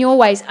better than your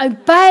ways.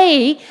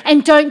 Obey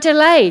and don't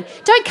delay.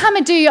 Don't come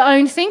and do your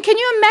own thing. Can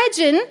you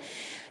imagine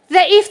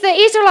that if the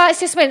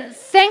Israelites just went,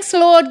 thanks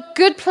Lord,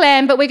 good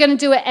plan, but we're going to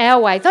do it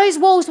our way, those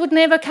walls would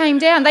never came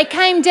down. They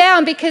came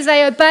down because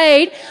they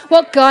obeyed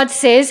what God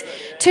says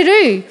to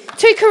do.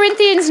 2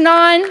 Corinthians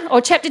 9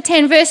 or chapter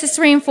 10 verses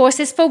 3 and 4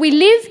 says, though we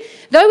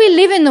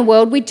live in the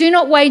world, we do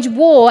not wage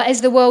war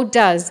as the world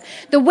does.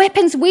 The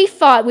weapons we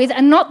fight with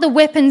are not the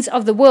weapons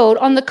of the world.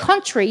 On the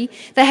contrary,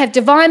 they have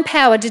divine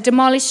power to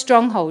demolish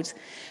strongholds.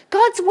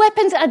 God's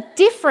weapons are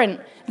different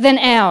than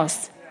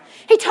ours.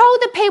 He told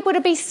the people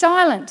to be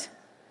silent.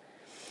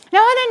 Now,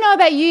 I don't know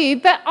about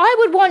you, but I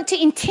would want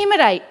to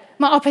intimidate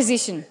my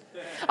opposition.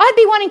 I'd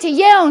be wanting to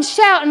yell and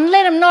shout and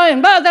let them know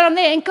that I'm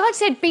there. And God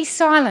said, be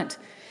silent.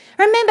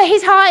 Remember,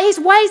 his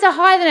ways are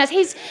higher than us.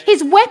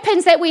 His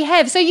weapons that we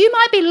have. So you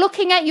might be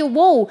looking at your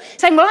wall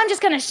saying, well, I'm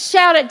just going to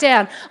shout it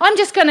down. I'm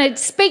just going to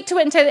speak to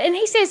it. And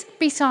he says,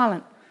 be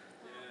silent.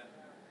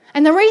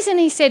 And the reason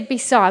he said be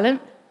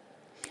silent,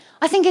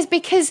 I think, is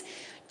because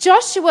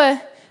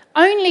Joshua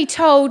only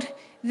told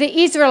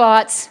the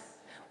Israelites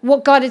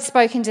what God had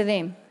spoken to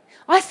them.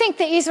 I think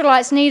the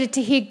Israelites needed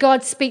to hear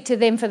God speak to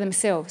them for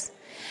themselves.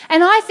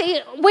 And I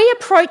think we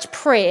approach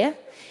prayer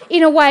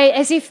in a way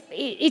as if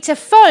it's a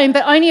phone,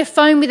 but only a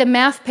phone with a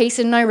mouthpiece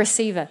and no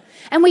receiver.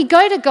 And we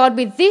go to God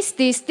with this, and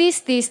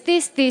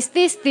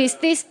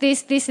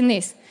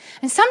this.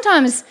 And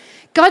sometimes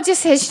God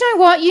just says, you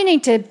know what, you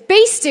need to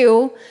be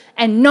still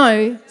and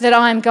know that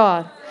I am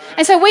God.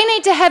 And so we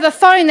need to have a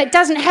phone that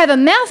doesn't have a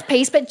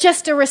mouthpiece but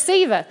just a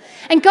receiver.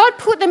 And God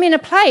put them in a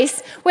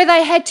place where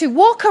they had to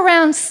walk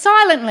around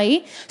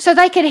silently so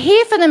they could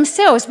hear for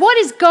themselves, what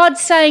is God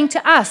saying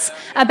to us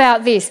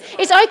about this?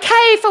 It's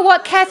okay for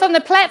what Kath on the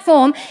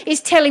platform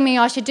is telling me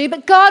I should do,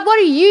 but God, what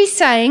are you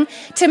saying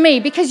to me?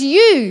 Because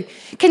you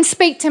can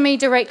speak to me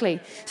directly.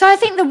 So I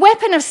think the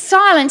weapon of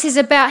silence is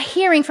about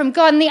hearing from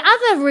God. And the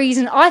other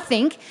reason, I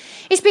think,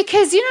 is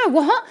because, you know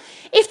what?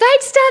 If they'd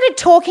started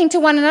talking to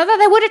one another,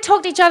 they would have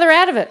talked each other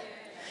out of it.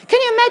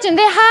 Can you imagine?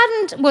 They're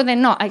hardened. Well, they're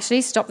not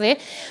actually. Stop there.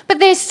 But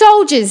they're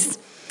soldiers.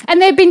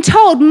 And they've been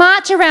told,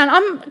 march around.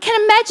 I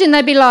can imagine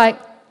they'd be like,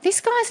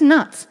 this guy's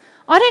nuts.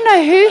 I don't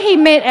know who he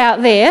met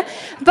out there,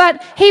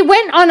 but he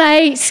went on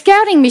a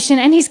scouting mission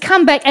and he's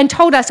come back and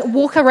told us,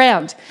 walk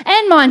around.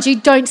 And mind you,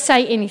 don't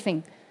say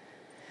anything.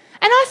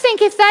 And I think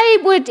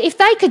if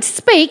they could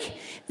speak,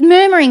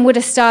 murmuring would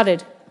have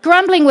started.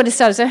 Grumbling would have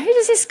started. So who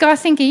does this guy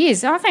think he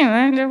is? I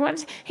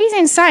think he's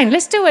insane.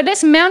 Let's do it.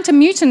 Let's mount a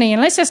mutiny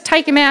and let's just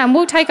take him out and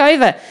we'll take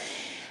over.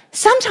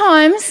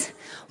 Sometimes,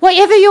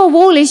 whatever your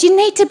wall is, you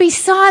need to be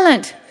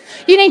silent.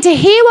 You need to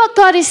hear what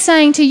God is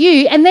saying to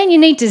you and then you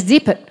need to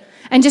zip it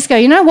and just go,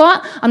 you know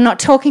what? I'm not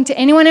talking to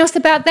anyone else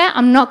about that.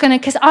 I'm not going to,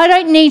 because I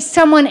don't need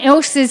someone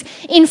else's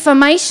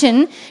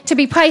information to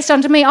be placed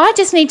onto me. I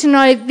just need to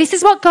know this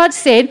is what God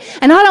said,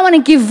 and I don't want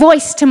to give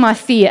voice to my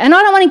fear, and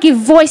I don't want to give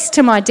voice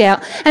to my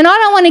doubt, and I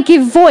don't want to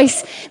give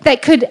voice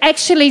that could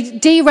actually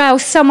derail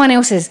someone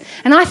else's.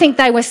 And I think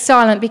they were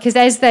silent because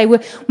as they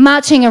were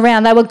marching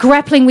around, they were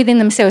grappling within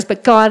themselves,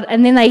 but God,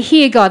 and then they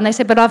hear God, and they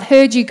said, but I've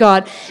heard you,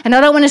 God, and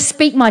I don't want to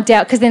speak my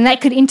doubt because then that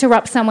could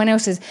interrupt someone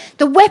else's.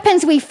 The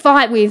weapons we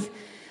fight with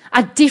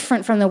are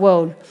different from the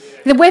world.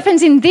 The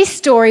weapons in this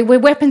story were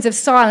weapons of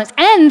silence.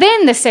 And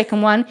then the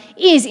second one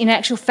is, in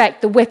actual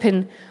fact, the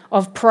weapon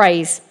of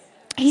praise.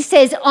 He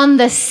says, on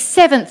the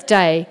seventh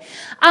day,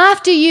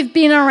 after you've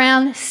been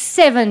around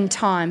 7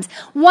 times,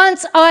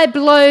 once I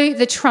blow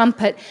the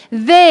trumpet,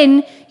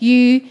 then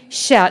you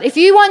shout. If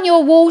you want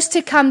your walls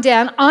to come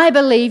down, I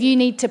believe you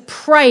need to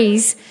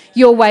praise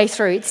your way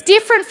through. It's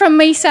different from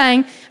me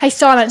saying, hey,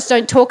 silence,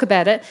 don't talk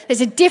about it.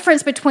 There's a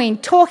difference between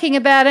talking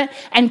about it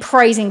and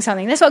praising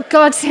something. That's what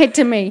God said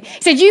to me.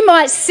 He said, you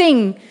might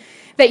sing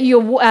that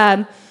you're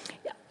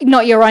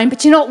not your own,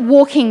 but you're not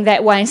walking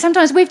that way. And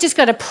sometimes we've just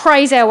got to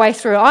praise our way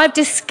through. I've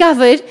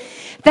discovered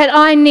that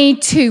I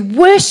need to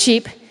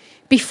worship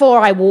before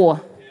I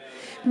war.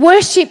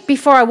 Worship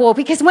before I war.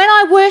 Because when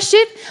I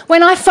worship,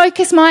 when I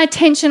focus my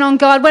attention on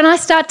God, when I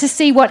start to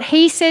see what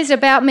He says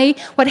about me,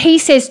 what He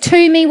says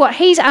to me, what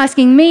He's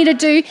asking me to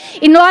do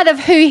in light of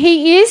who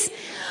He is,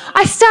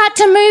 I start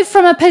to move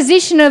from a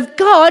position of,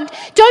 God,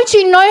 don't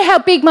you know how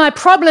big my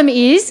problem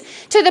is,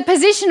 to the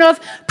position of,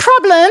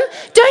 problem,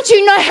 don't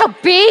you know how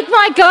big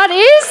my God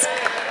is?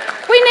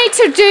 We need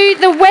to do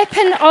the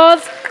weapon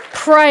of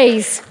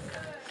praise.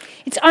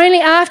 It's only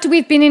after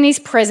we've been in His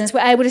presence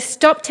we're able to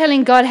stop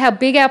telling God how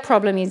big our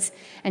problem is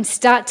and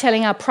start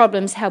telling our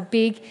problems how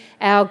big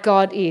our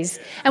God is.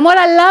 And what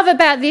I love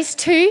about this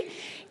too,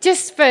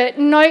 just for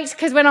notes,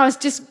 because when I was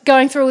just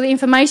going through all the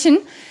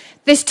information,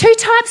 there's 2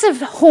 types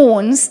of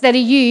horns that are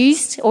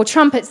used, or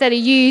trumpets that are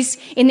used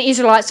in the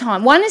Israelites'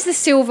 time. One is the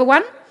silver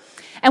one,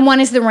 and one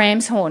is the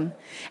ram's horn.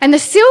 And the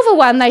silver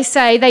one, they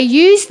say, they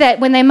use that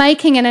when they're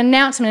making an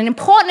announcement, an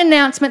important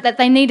announcement that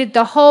they needed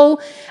the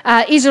whole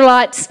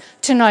Israelites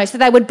to know. So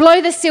they would blow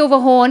the silver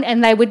horn,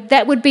 and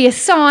that would be a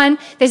sign,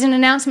 there's an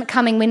announcement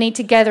coming, we need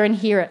to gather and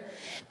hear it.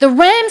 The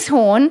ram's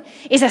horn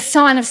is a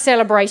sign of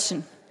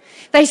celebration.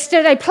 They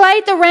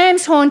played the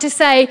ram's horn to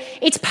say,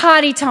 it's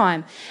party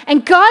time.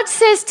 And God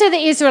says to the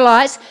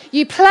Israelites,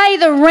 you play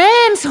the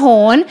ram's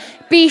horn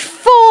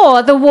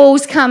before the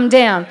walls come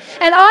down.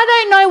 And I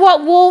don't know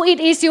what wall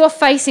it is you're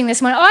facing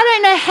this morning. I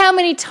don't know how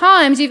many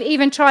times you've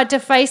even tried to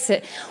face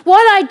it.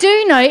 What I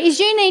do know is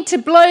you need to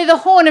blow the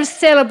horn of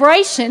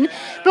celebration,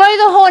 blow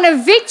the horn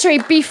of victory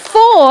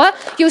before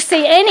you'll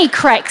see any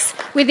cracks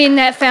within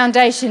that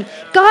foundation.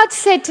 God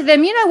said to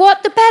them, you know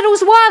what? The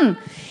battle's won.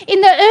 In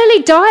the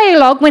early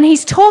dialogue, when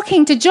He's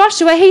talking to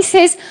Joshua, He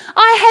says,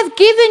 I have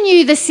given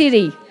you the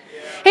city.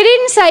 He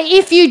didn't say,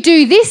 if you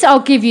do this, I'll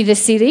give you the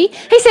city.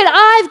 He said,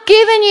 I've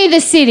given you the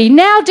city.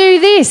 Now do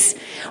this.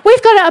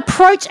 We've got to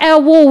approach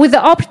our wall with the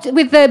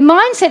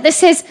mindset that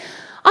says,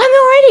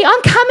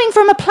 I'm coming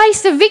from a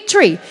place of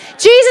victory.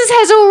 Jesus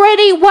has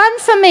already won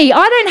for me.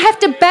 I don't have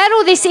to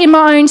battle this in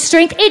my own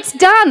strength. It's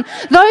done.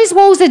 Those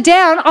walls are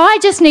down. I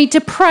just need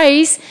to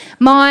praise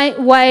my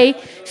way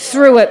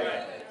through it.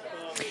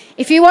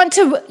 If you want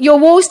your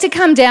walls to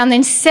come down,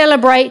 then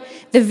celebrate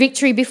the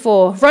victory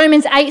before.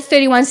 Romans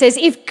 8:31 says,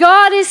 if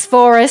God is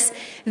for us,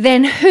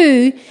 then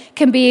who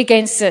can be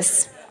against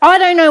us? I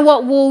don't know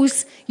what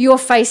walls you're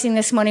facing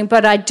this morning,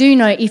 but I do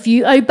know if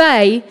you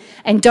obey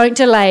and don't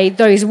delay,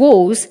 those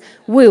walls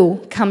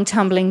will come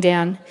tumbling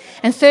down.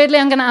 And thirdly,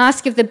 I'm going to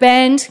ask if the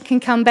band can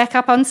come back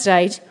up on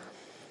stage.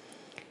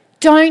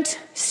 Don't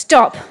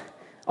stop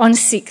on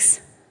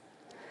 6.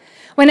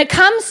 When it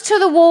comes to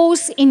the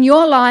walls in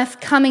your life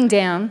coming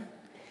down,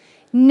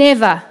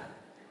 never,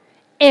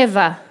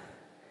 ever,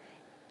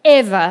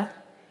 ever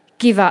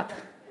give up.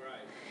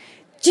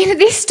 Do you know,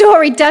 this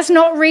story does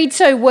not read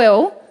so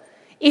well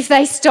if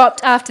they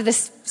stopped after the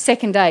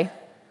second day.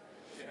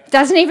 It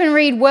doesn't even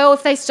read well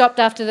if they stopped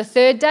after the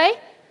 3rd day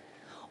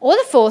or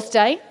the 4th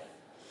day,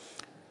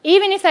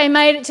 even if they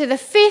made it to the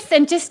 5th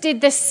and just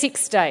did the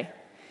 6th day.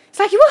 It's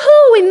like,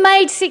 woohoo, we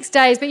made 6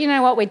 days, but you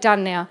know what, we're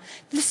done now.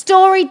 The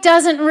story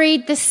doesn't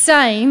read the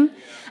same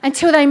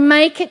until they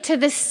make it to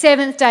the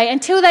 7th day,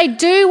 until they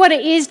do what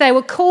it is they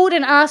were called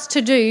and asked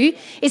to do,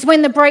 is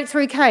when the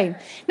breakthrough came.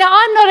 Now,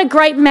 I'm not a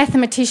great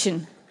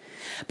mathematician,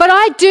 but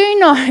I do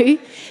know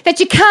that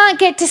you can't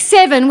get to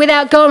 7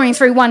 without going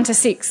through 1 to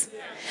 6.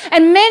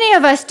 And many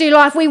of us do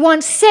life, we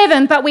want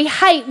 7, but we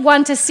hate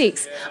 1 to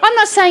 6. I'm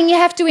not saying you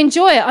have to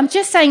enjoy it, I'm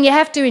just saying you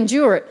have to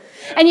endure it.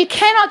 And you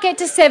cannot get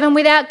to 7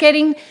 without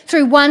getting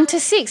through 1 to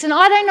 6. And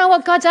I don't know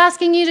what God's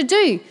asking you to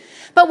do.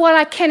 But what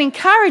I can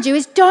encourage you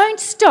is don't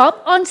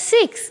stop on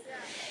 6.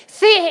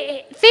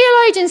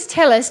 Theologians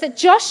tell us that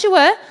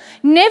Joshua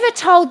never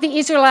told the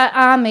Israelite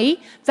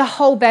army the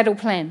whole battle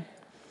plan.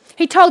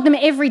 He told them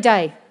every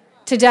day,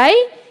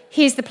 today,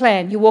 here's the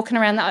plan. You're walking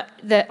around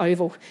the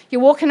oval.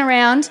 You're walking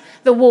around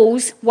the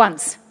walls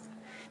once.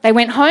 They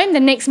went home. The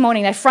next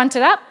morning they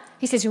fronted up.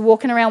 He says, you're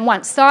walking around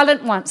once,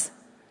 silent once.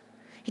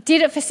 He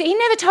did it he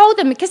never told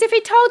them, because if he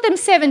told them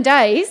 7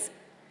 days,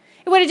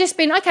 it would have just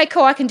been, okay,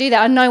 cool, I can do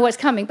that. I know what's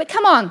coming. But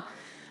come on,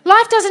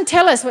 life doesn't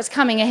tell us what's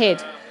coming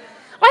ahead.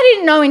 I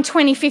didn't know in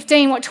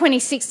 2015 what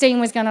 2016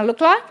 was going to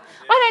look like.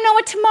 I don't know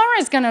what tomorrow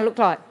is going to look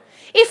like.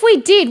 If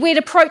we did, we'd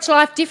approach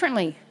life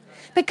differently.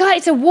 But God,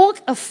 it's a walk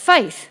of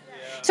faith.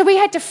 So we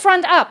had to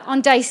front up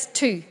on day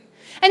 2.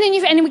 And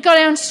then we got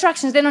our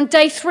instructions. Then on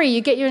day 3,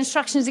 you get your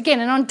instructions again.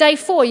 And on day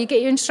 4, you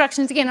get your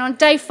instructions again. And on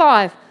day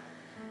 5.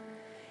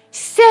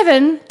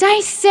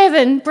 Day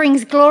 7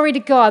 brings glory to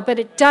God, but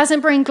it doesn't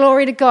bring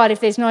glory to God if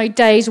there's no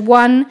days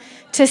 1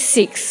 to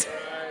 6.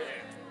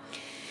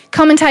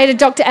 Commentator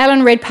Dr.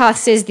 Alan Redpath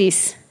says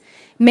this: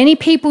 many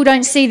people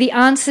don't see the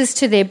answers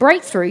to their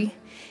breakthrough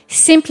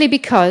simply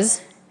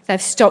because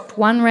they've stopped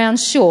one round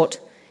short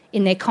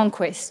in their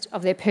conquest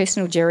of their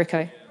personal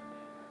Jericho.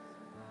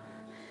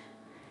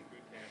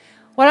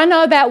 What I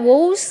know about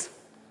walls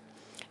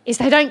is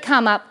they don't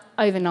come up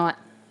overnight.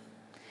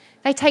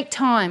 They take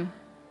time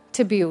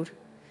to build.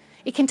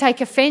 It can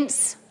take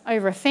offence,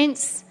 over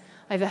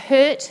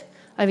hurt,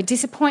 over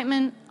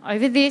disappointment,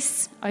 over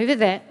this, over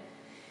that.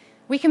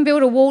 We can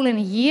build a wall in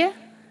a year.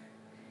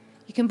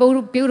 You can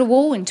build a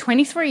wall in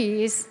 23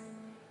 years.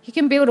 You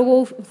can build a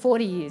wall in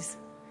 40 years.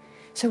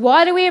 So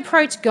why do we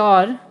approach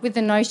God with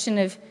the notion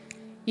of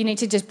you need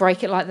to just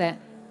break it like that?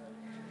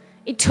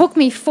 It took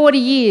me 40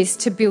 years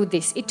to build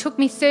this. It took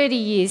me 30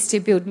 years to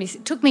build this.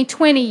 It took me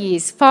 20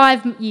 years,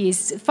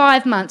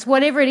 5 months,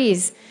 whatever it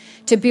is,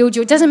 to build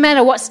you. It doesn't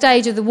matter what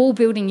stage of the wall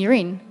building you're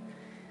in.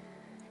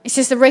 It's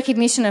just the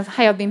recognition of,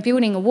 hey, I've been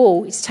building a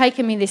wall. It's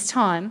taken me this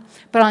time,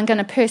 but I'm going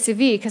to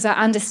persevere because I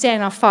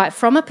understand I'll fight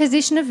from a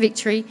position of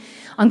victory.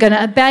 I'm going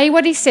to obey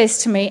what he says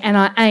to me, and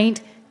I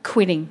ain't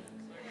quitting.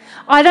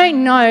 I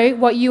don't know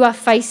what you are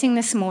facing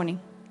this morning.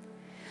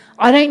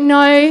 I don't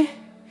know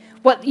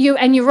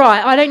and you're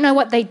right, I don't know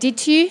what they did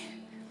to you.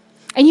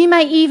 And you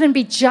may even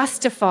be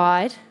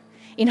justified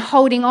in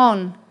holding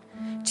on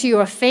to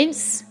your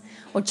offence,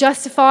 or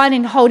justified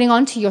in holding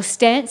on to your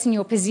stance and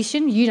your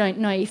position. You don't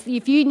know. If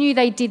you knew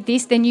they did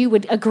this, then you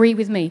would agree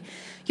with me.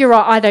 You're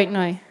right, I don't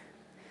know.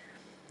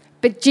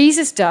 But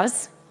Jesus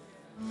does.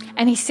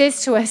 And he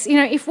says to us,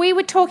 if we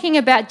were talking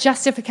about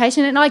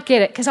justification, and I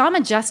get it because I'm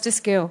a justice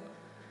girl.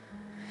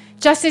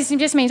 Justice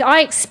just means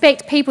I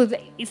expect people,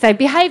 that if they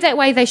behave that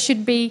way, they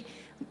should be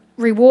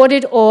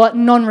rewarded or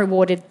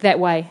non-rewarded that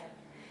way.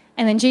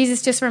 And then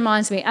Jesus just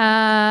reminds me,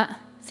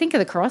 think of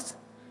the cross.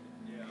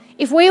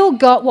 If we all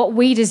got what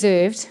we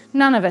deserved,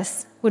 none of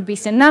us would be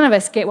sin. None of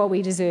us get what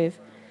we deserve.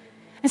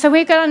 And so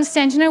we've got to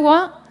understand, you know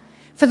what?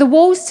 For the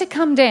walls to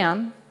come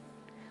down,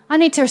 I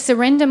need to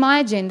surrender my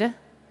agenda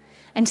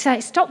and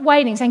say, stop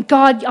waiting, saying,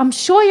 God, I'm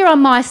sure you're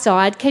on my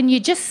side. Can you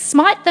just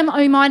smite them,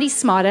 O mighty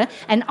smiter,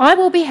 and I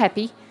will be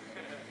happy?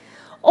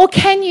 Or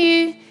can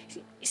you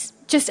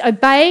just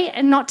obey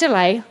and not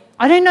delay?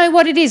 I don't know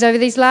what it is over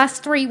these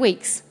last 3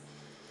 weeks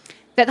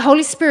that the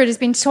Holy Spirit has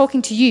been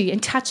talking to you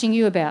and touching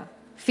you about.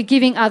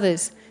 Forgiving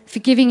others,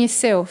 forgiving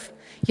yourself,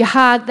 the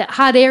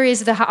hard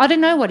areas of the heart. I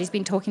don't know what he's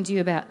been talking to you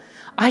about.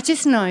 I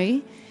just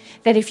know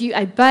that if you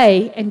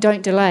obey and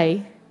don't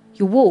delay,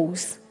 your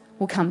walls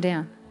will come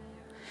down.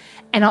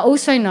 And I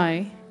also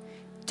know,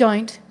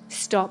 don't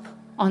stop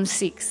on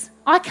 6.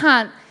 I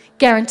can't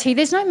guarantee,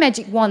 there's no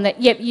magic wand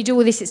that, yep, you do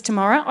all this, it's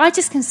tomorrow. I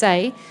just can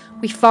say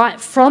we fight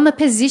from a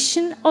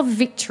position of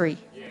victory.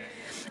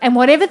 And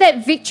whatever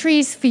that victory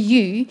is for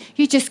you,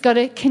 you just got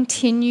to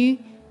continue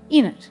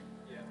in it.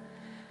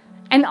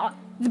 And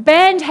the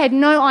band had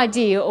no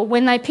idea, or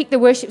when they picked the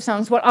worship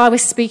songs, what I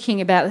was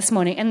speaking about this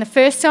morning. And the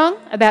first song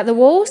about the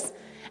walls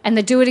and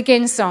the Do It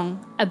Again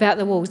song about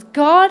the walls.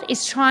 God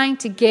is trying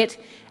to get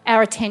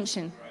our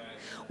attention.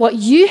 What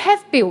you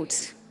have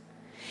built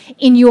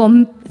in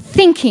your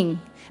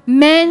thinking,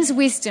 man's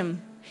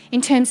wisdom,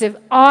 in terms of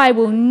I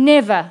will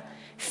never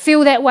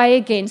feel that way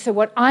again. So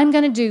what I'm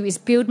going to do is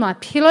build my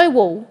pillow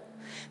wall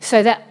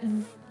so that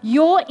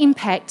your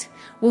impact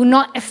will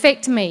not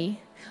affect me.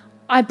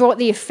 I brought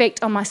the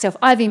effect on myself.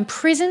 I've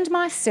imprisoned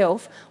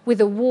myself with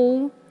a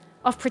wall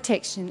of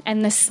protection.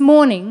 And this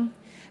morning,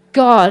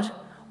 God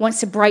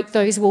wants to break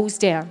those walls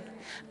down.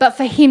 But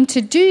for him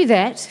to do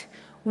that,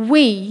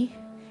 we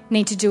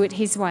need to do it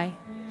his way.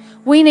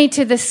 We need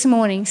to this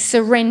morning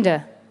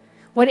surrender.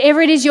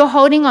 Whatever it is you're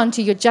holding on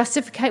to, your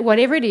justification,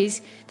 whatever it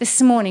is,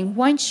 this morning,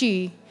 won't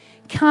you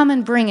come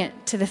and bring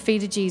it to the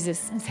feet of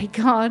Jesus and say,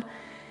 God,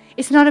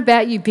 it's not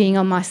about you being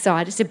on my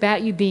side. It's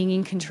about you being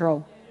in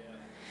control.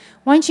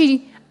 Won't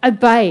you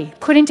obey,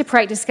 put into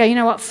practice, go, you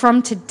know what,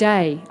 from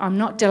today, I'm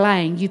not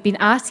delaying. You've been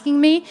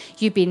asking me,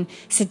 you've been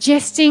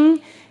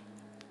suggesting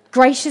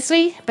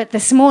graciously, but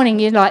this morning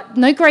you're like,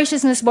 no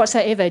graciousness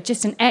whatsoever,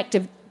 just an act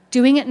of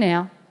doing it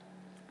now.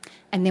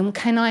 And then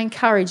can I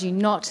encourage you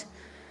not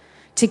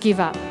to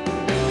give up?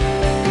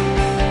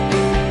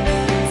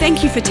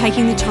 Thank you for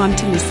taking the time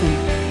to listen.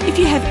 If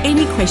you have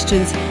any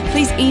questions,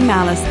 please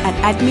email us at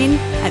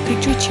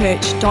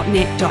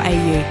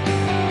admin@victorychurch.net.au.